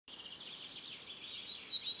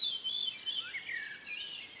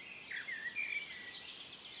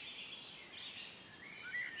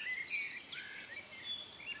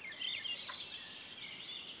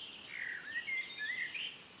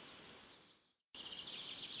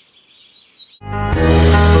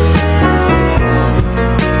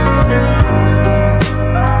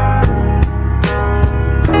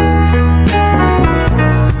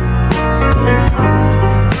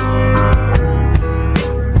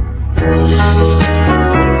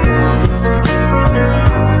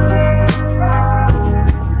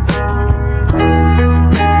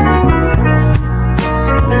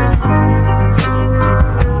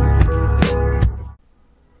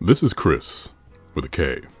This is Chris, with a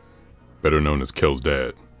K, better known as Kel's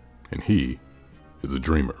dad, and he is a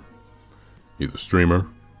dreamer. He's a streamer.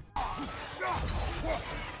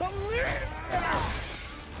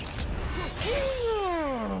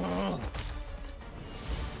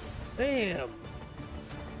 Damn.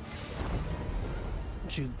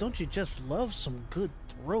 Don't you just love some good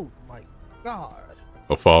throat? My God.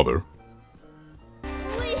 A father. Wee!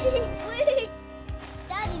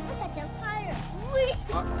 Daddy, look at the fire! Wee!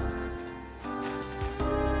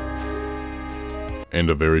 And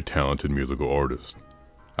a very talented musical artist.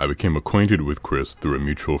 I became acquainted with Chris through a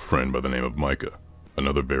mutual friend by the name of Micah,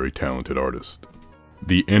 another very talented artist.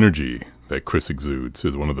 The energy that Chris exudes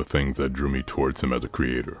is one of the things that drew me towards him as a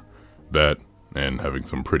creator. That, and having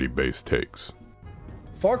some pretty bass takes.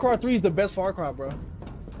 Far Cry 3 is the best Far Cry, bro.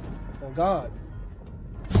 Oh, God.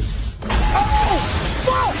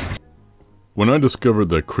 When I discovered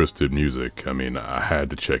that Chris did music, I had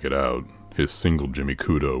to check it out. His single Jimmy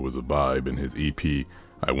Kudo was a vibe, and his EP,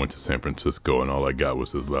 I Went to San Francisco and All I Got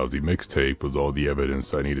Was This Lousy Mixtape, was all the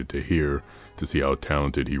evidence I needed to hear to see how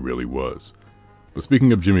talented he really was. But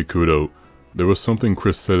speaking of Jimmy Kudo, there was something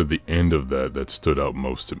Chris said at the end of that stood out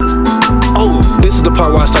most to me. Oh, this is the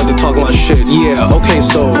part where I start to talk my shit. Yeah, okay,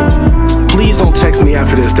 so please don't text me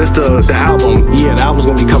after this. That's the album. Yeah, the album's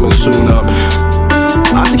gonna be coming soon up.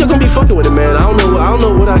 I think y'all gonna be fucking with it, man. I don't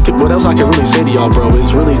know what else I can really say to y'all, bro.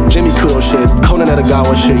 It's really Jimmy Kudo shit, Conan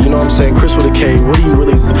Edogawa shit, you know what I'm saying? Chris with a K.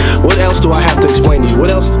 What else do I have to explain to you? What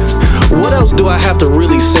else do I have to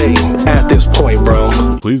really say at this point,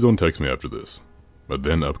 bro? Please don't text me after this. But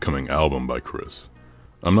then upcoming album by Chris.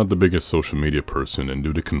 I'm not the biggest social media person, and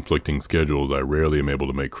due to conflicting schedules, I rarely am able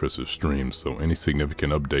to make Chris's streams, so any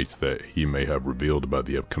significant updates that he may have revealed about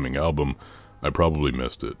the upcoming album, I probably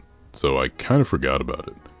missed it. So I kind of forgot about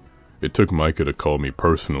it. It took Micah to call me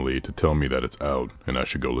personally to tell me that it's out, and I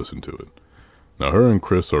should go listen to it. Now her and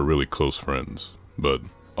Chris are really close friends, but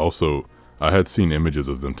also, I had seen images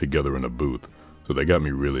of them together in a booth, so they got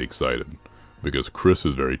me really excited, because Chris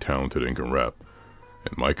is very talented and can rap.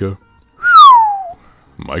 And Micah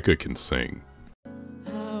can sing.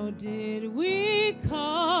 How did we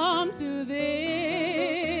come to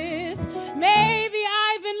this? Maybe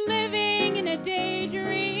I've been living in a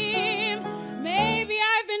daydream. Maybe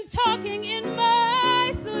I've been talking in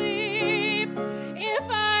my sleep. If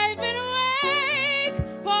I've been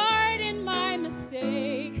awake, pardon my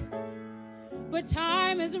mistake. But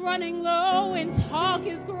time is running low and talk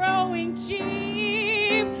is growing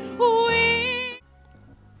cheap.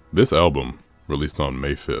 This album, released on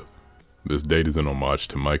May 5th. This date is an homage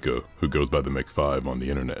to Micah, who goes by the Mc5 on the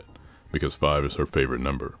internet, because 5 is her favorite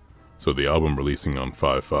number, so the album releasing on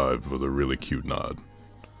 5/5 was a really cute nod.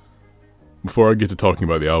 Before I get to talking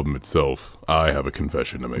about the album itself, I have a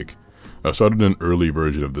confession to make. I started an early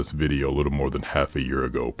version of this video a little more than half a year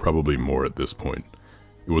ago, probably more at this point.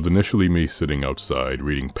 It was initially me sitting outside,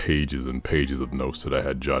 reading pages and pages of notes that I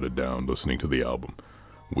had jotted down, listening to the album.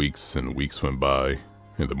 Weeks and weeks went by,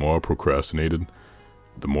 and the more I procrastinated,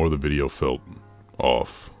 the more the video felt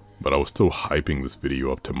off. But I was still hyping this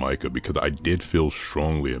video up to Micah because I did feel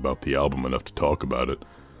strongly about the album enough to talk about it,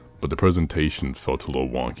 but the presentation felt a little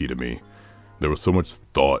wonky to me. There was so much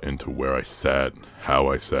thought into where I sat,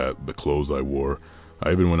 how I sat, the clothes I wore.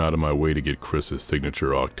 I even went out of my way to get Chris's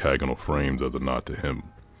signature octagonal frames as a nod to him.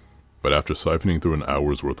 But after siphoning through an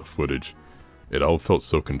hour's worth of footage, it all felt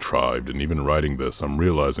so contrived, and even writing this, I'm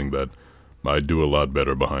realizing that I'd do a lot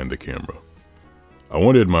better behind the camera. I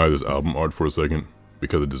want to admire this album art for a second,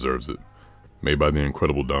 because it deserves it. Made by the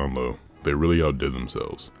incredible Donlo, they really outdid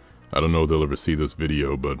themselves. I don't know if they'll ever see this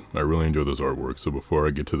video, but I really enjoy this artwork, so before I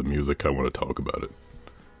get to the music, I want to talk about it.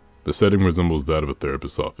 The setting resembles that of a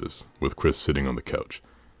therapist's office, with Chris sitting on the couch.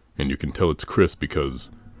 And you can tell it's Chris because,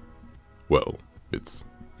 well, it's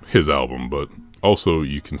his album, but also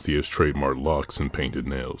you can see his trademark locks and painted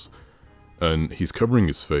nails. And he's covering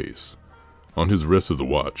his face. On his wrist is a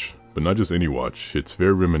watch, but not just any watch. It's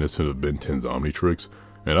very reminiscent of Ben 10's Omnitrix,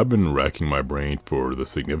 and I've been racking my brain for the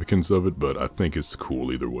significance of it, but I think it's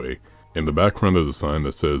cool either way. In the background there's a sign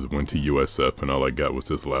that says went to USF and all I got was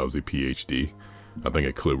this lousy PhD. I think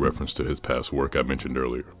a clear reference to his past work I mentioned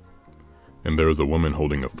earlier. And there is a woman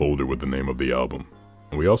holding a folder with the name of the album.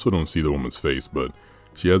 And we also don't see the woman's face, but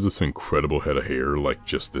she has this incredible head of hair, like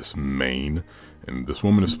just this mane. And this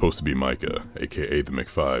woman is supposed to be Micah, aka the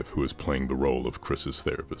Mc5, who is playing the role of Chris's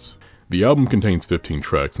therapist. The album contains 15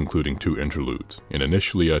 tracks, including 2 interludes, and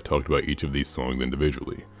initially I talked about each of these songs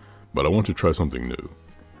individually, but I want to try something new.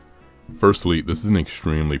 Firstly, this is an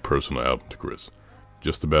extremely personal album to Chris.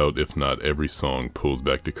 Just about, if not every song, pulls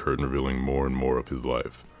back the curtain revealing more and more of his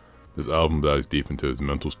life. This album dives deep into his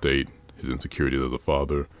mental state, his insecurities as a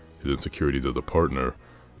father, his insecurities as a partner,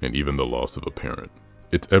 and even the loss of a parent.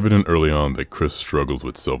 It's evident early on that Chris struggles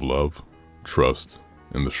with self-love, trust,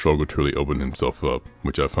 and the struggle to really open himself up,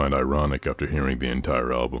 which I find ironic after hearing the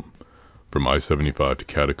entire album. From I-75 to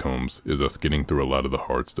Catacombs is us getting through a lot of the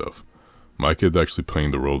hard stuff. Micah is actually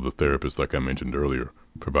playing the role of the therapist like I mentioned earlier,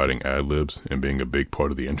 providing ad-libs and being a big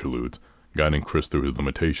part of the interludes, guiding Chris through his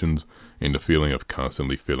limitations and the feeling of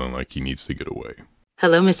constantly feeling like he needs to get away.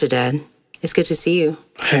 Hello, Mr. Dad. It's good to see you.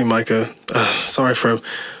 Hey, Micah. Sorry for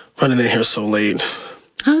running in here so late.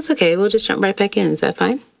 Oh, it's okay. We'll just jump right back in. Is that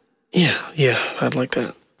fine? Yeah, I'd like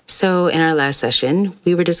that. So, in our last session,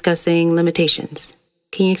 we were discussing limitations.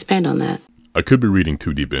 Can you expand on that? I could be reading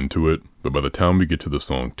too deep into it, but by the time we get to the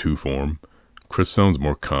song To Form, Chris sounds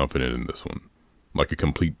more confident in this one, like a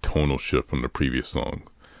complete tonal shift from the previous song.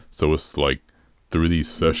 So it's like through these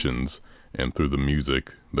sessions and through the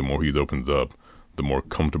music, the more he opens up, the more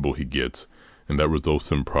comfortable he gets, and that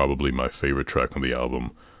results in probably my favorite track on the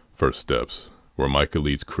album, First Steps, where Micah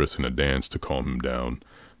leads Chris in a dance to calm him down,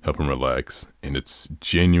 help him relax, and it's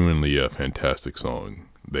genuinely a fantastic song.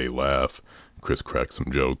 They laugh, Chris cracks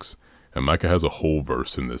some jokes, and Micah has a whole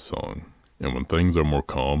verse in this song. And when things are more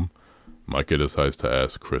calm, Micah decides to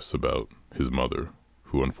ask Chris about his mother,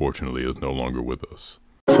 who unfortunately is no longer with us.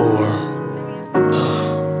 4.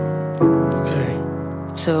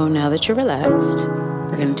 Okay. So now that you're relaxed,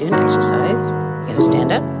 we're going to do an exercise. You're going to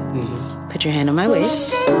stand up, put your hand on my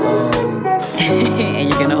waist, and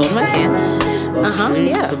you're going to hold my hand.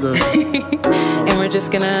 Yeah. And we're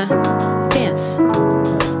just going to dance.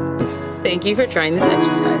 Thank you for trying this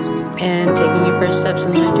exercise and taking your first steps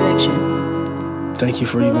in the right direction. Thank you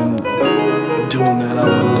for even doing that. I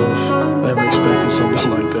wouldn't have ever expected something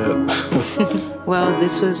like that. Well,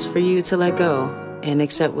 this was for you to let go and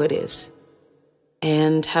accept what is.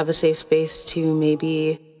 And have a safe space to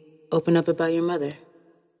maybe open up about your mother.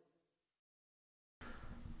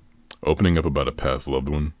 Opening up about a past loved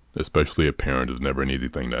one, especially a parent, is never an easy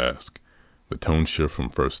thing to ask. The tone shift from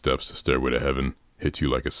First Steps to Stairway to Heaven hits you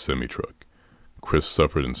like a semi-truck. Chris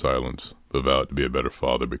suffered in silence, but vowed to be a better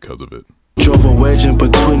father because of it. Drove a wedge in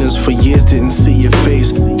between us for years, didn't see your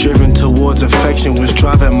face. Driven towards affection, was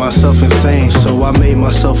driving myself insane. So I made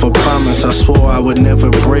myself a promise, I swore I would never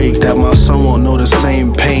break. That my son won't know the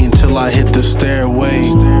same pain till I hit the stairway.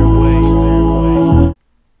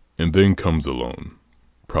 And then comes Alone.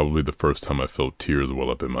 Probably the first time I felt tears well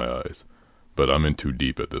up in my eyes. But I'm in too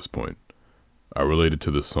deep at this point. I related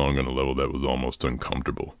to this song on a level that was almost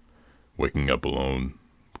uncomfortable. Waking up alone,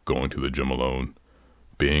 going to the gym alone,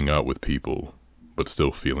 being out with people, but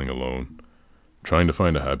still feeling alone, trying to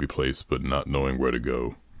find a happy place but not knowing where to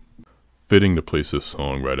go. Fitting to place this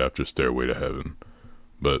song right after Stairway to Heaven,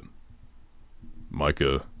 but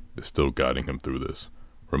Micah is still guiding him through this,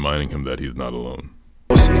 reminding him that he's not alone.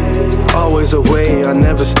 Always away, I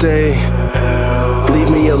never stay. Leave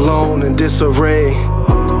me alone in disarray.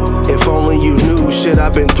 If only you knew shit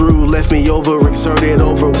I've been through. Left me overexerted,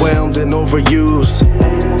 overwhelmed and overused.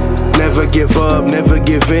 Never give up, never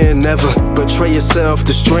give in, never betray yourself.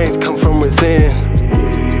 The strength come from within.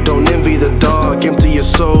 Don't envy the dark, empty your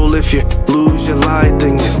soul. If you lose your light,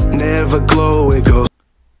 then you never glow. It goes.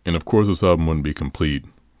 And of course this album wouldn't be complete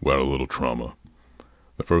without a little trauma.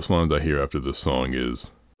 The first lines I hear after this song is,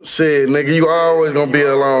 "Shit, nigga, you always gonna be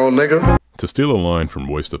alone, nigga." To steal a line from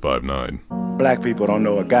Royce da 5'9". Black people don't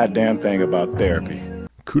know a goddamn thing about therapy.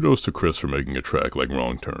 Kudos to Chris for making a track like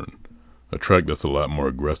Wrong Turn. A track that's a lot more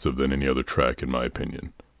aggressive than any other track in my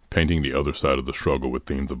opinion, painting the other side of the struggle with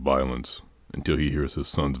themes of violence until he hears his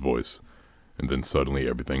son's voice, and then suddenly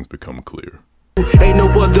everything's become clear. Ain't no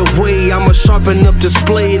other way, I'ma sharpen up this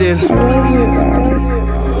blade and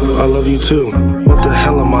I love you too. What the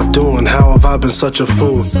hell am I doing? How have I been such a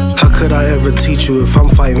fool? How could I ever teach you if I'm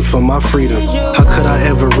fighting for my freedom? How could I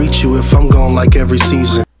ever reach you if I'm gone like every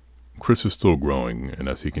season? Chris is still growing, and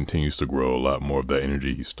as he continues to grow, a lot more of that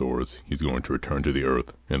energy he stores, he's going to return to the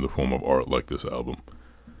earth in the form of art like this album.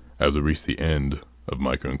 As we reach the end of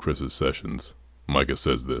Micah and Chris's sessions, Micah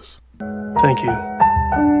says this. Thank you.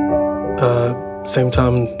 Same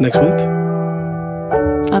time next week?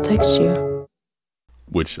 I'll text you.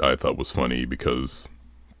 Which I thought was funny because,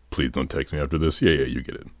 please don't text me after this. Yeah, you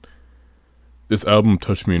get it. This album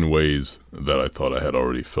touched me in ways that I thought I had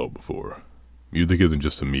already felt before. Music isn't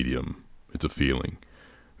just a medium, it's a feeling.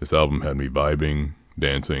 This album had me vibing,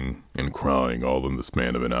 dancing, and crying all in the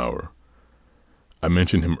span of an hour. I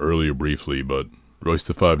mentioned him earlier briefly, but Royce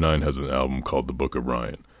da 5'9" has an album called The Book of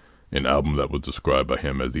Ryan, an album that was described by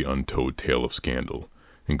him as the untold tale of scandal,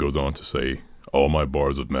 and goes on to say, "All my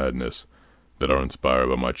bars of madness, that are inspired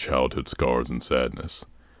by my childhood scars and sadness,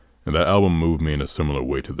 and that album moved me in a similar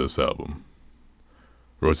way to this album.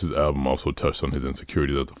 Royce's album also touched on his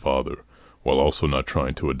insecurities as a father, while also not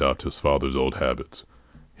trying to adopt his father's old habits,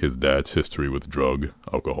 his dad's history with drug,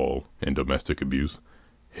 alcohol, and domestic abuse,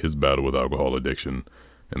 his battle with alcohol addiction,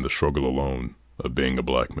 and the struggle alone of being a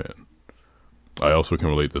black man. I also can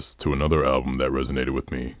relate this to another album that resonated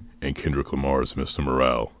with me, and Kendrick Lamar's Mr.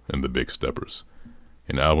 Morale and the Big Steppers,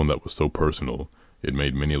 an album that was so personal it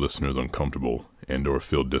made many listeners uncomfortable and or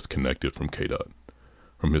feel disconnected from K-Dot.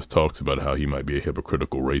 From his talks about how he might be a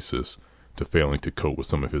hypocritical racist, to failing to cope with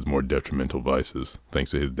some of his more detrimental vices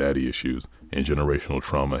thanks to his daddy issues and generational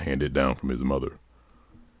trauma handed down from his mother.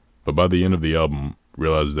 But by the end of the album,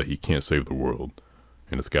 realizes that he can't save the world,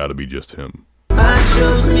 and it's gotta be just him. I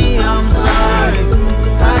chose me, I'm sorry.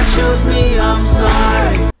 I chose me, I'm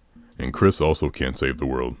sorry. And Chris also can't save the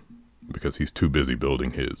world, because he's too busy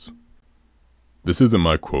building his. This isn't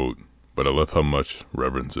my quote, but I love how much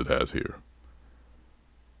reverence it has here.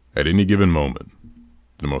 At any given moment,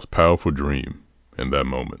 the most powerful dream in that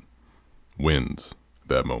moment wins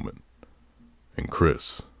that moment. And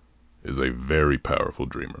Chris is a very powerful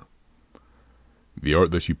dreamer. The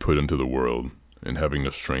art that you put into the world and having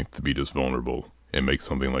the strength to be this vulnerable and make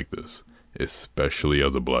something like this, especially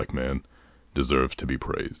as a black man, deserves to be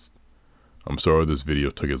praised. I'm sorry this video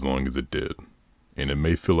took as long as it did, and it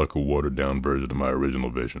may feel like a watered down version of my original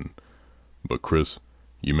vision, but Chris,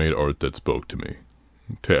 you made art that spoke to me,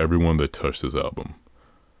 to everyone that touched this album.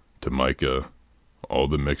 To Micah, all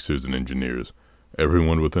the mixers and engineers,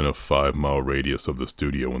 everyone within a 5-mile radius of the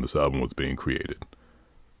studio when this album was being created.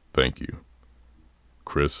 Thank you.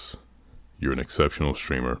 Chris, you're an exceptional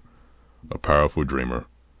streamer, a powerful dreamer,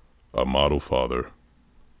 a model father,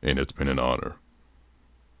 and it's been an honor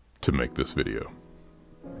to make this video.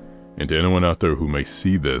 And to anyone out there who may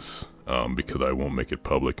see this, because I won't make it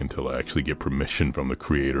public until I actually get permission from the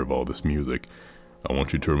creator of all this music, I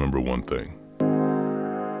want you to remember one thing.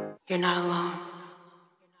 You're not alone.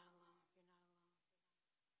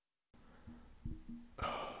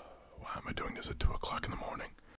 Why am I doing this at 2 o'clock in the morning?